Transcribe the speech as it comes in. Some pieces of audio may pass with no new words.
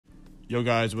Yo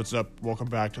guys, what's up? Welcome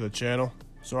back to the channel.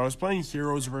 So I was playing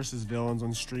heroes versus villains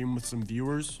on stream with some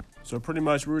viewers. So pretty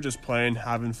much we were just playing,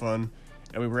 having fun,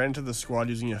 and we ran into the squad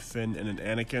using a Finn and an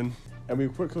Anakin. And we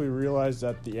quickly realized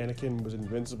that the Anakin was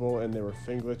invincible and they were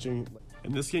Finn glitching.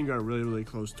 And this game got really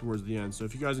close towards the end. So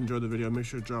if you guys enjoyed the video, make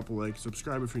sure to drop a like,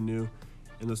 subscribe if you're new,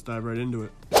 and let's dive right into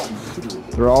it.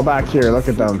 They're all back here, look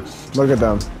at them. Look at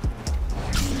them.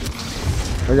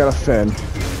 I got a Finn.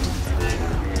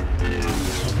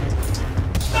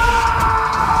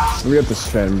 Let me get this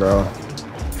Finn, bro.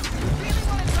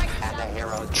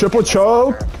 Triple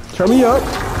choke! Turn me up!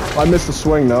 I missed the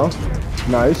swing though.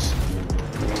 Nice.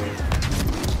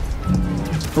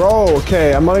 Bro,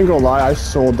 okay, I'm not even gonna lie, I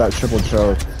sold that triple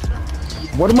choke.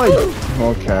 What am I?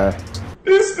 Okay.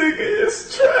 This nigga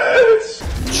is trash!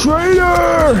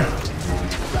 Traitor!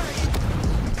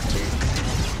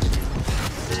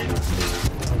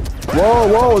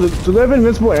 Whoa, do they have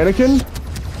invincible Anakin?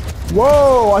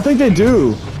 Whoa, I think they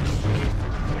do.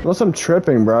 Unless I'm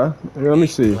tripping, bruh. Here, let me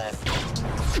see. Look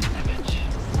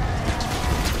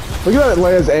at that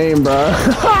Leia's aim, bruh.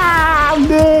 I'm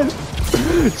dead!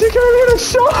 She can't hit a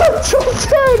shot! I'm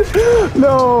dead!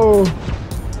 No!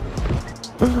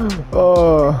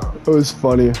 Oh, it was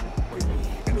funny.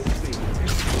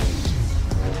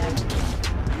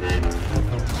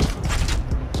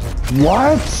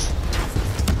 What?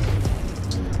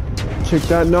 Kick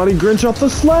that naughty Grinch off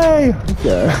the sleigh!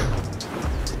 Okay.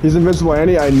 He's invincible,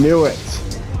 Annie. I knew it.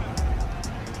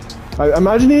 I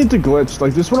imagine he need to glitch.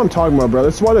 Like, this is what I'm talking about, bro.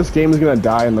 This is why this game is gonna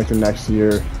die in, like, the next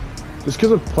year. Just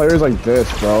because of players like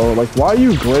this, bro. Like, why are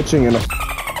you glitching in a...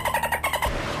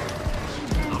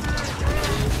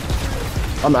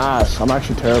 I'm ass. I'm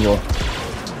actually terrible.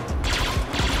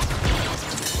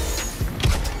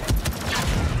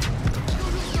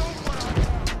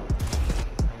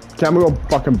 Can't we go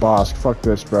fucking boss? Fuck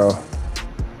this, bro.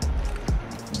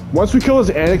 Once we kill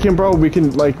this Anakin, bro, we can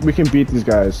beat these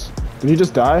guys. Did he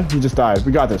just die? He just died.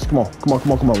 We got this. Come on.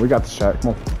 We got this, chat.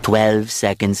 Come on. 12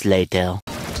 seconds later.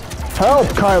 Help,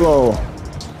 Kylo!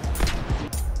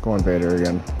 Go on Vader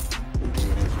again.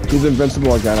 He's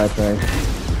invincible again, I think.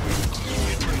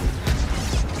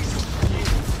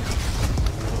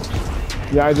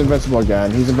 Yeah, he's invincible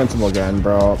again. He's invincible again,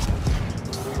 bro.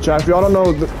 Chat, if y'all don't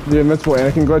know the invincible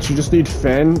Anakin glitch, you just need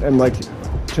Finn and, like,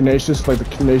 Tenacious, like the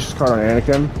Tenacious card on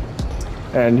Anakin.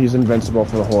 And he's invincible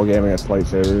for the whole game against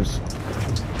lightsabers.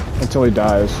 Until he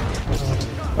dies.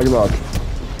 Like, look.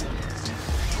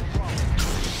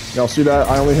 Y'all see that?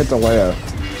 I only hit the Leia.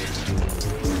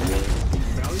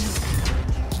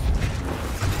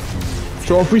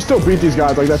 So if we still beat these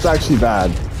guys, like, that's actually bad.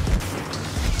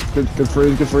 Good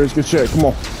freeze, good shit. Come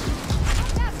on.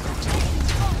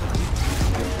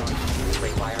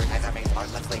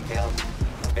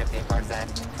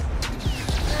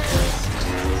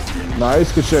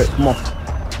 Nice, good shit. Come on.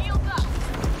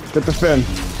 Get the Finn.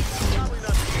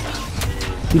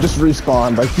 He just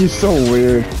respawned. Like, he's so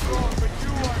weird.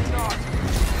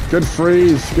 Good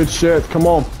freeze. Good shit. Come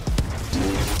on.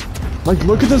 Like,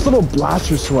 look at this little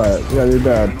blaster sweat. Yeah, you're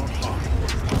dead.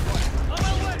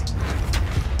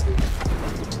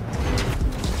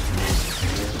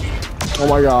 Oh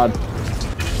my god.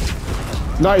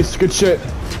 Nice. Good shit.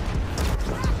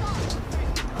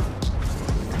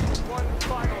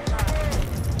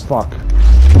 Fuck.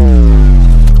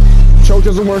 Choke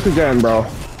doesn't work again, bro.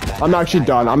 I'm actually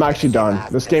done.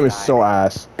 This game is so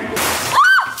ass.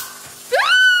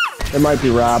 It might be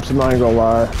Raps, I'm not even gonna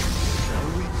lie.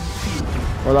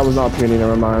 Oh, that was not Peony,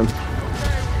 never mind.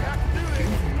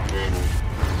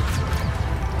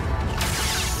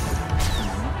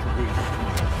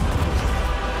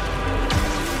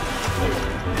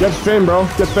 Get Finn, bro.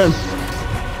 Get Finn.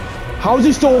 How is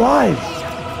he still alive?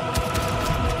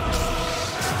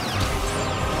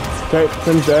 Okay,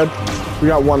 Finn's dead. We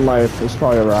got one life. It's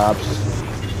probably a Raps.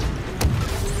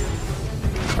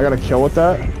 I got a kill with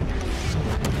that.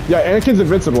 Yeah, Anakin's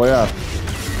invincible, yeah.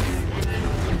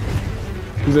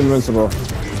 He's invincible.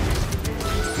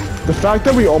 The fact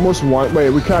that we almost won... Wait,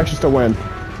 we can actually still win.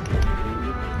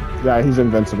 Yeah, he's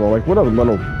invincible. Like, what a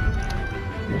little...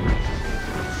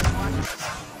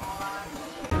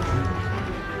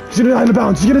 He's gonna die in the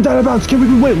bounce. Okay, we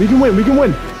can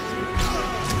win.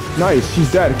 Nice, he's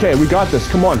dead. Okay, we got this.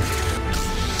 Come on.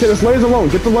 Okay, this Leia's alone.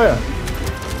 Get the Leia.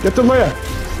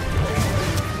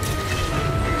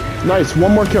 Nice,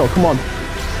 one more kill. Come on.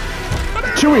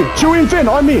 Chewie and Finn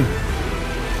on me.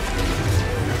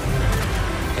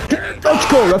 Let's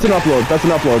go. That's an upload.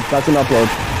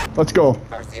 Let's go.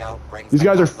 These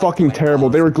guys are fucking terrible.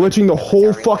 They were glitching the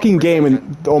whole fucking game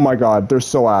and oh my god, they're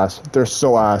so ass.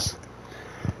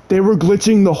 They were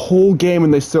glitching the whole game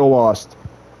and they still lost.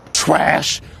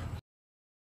 Trash.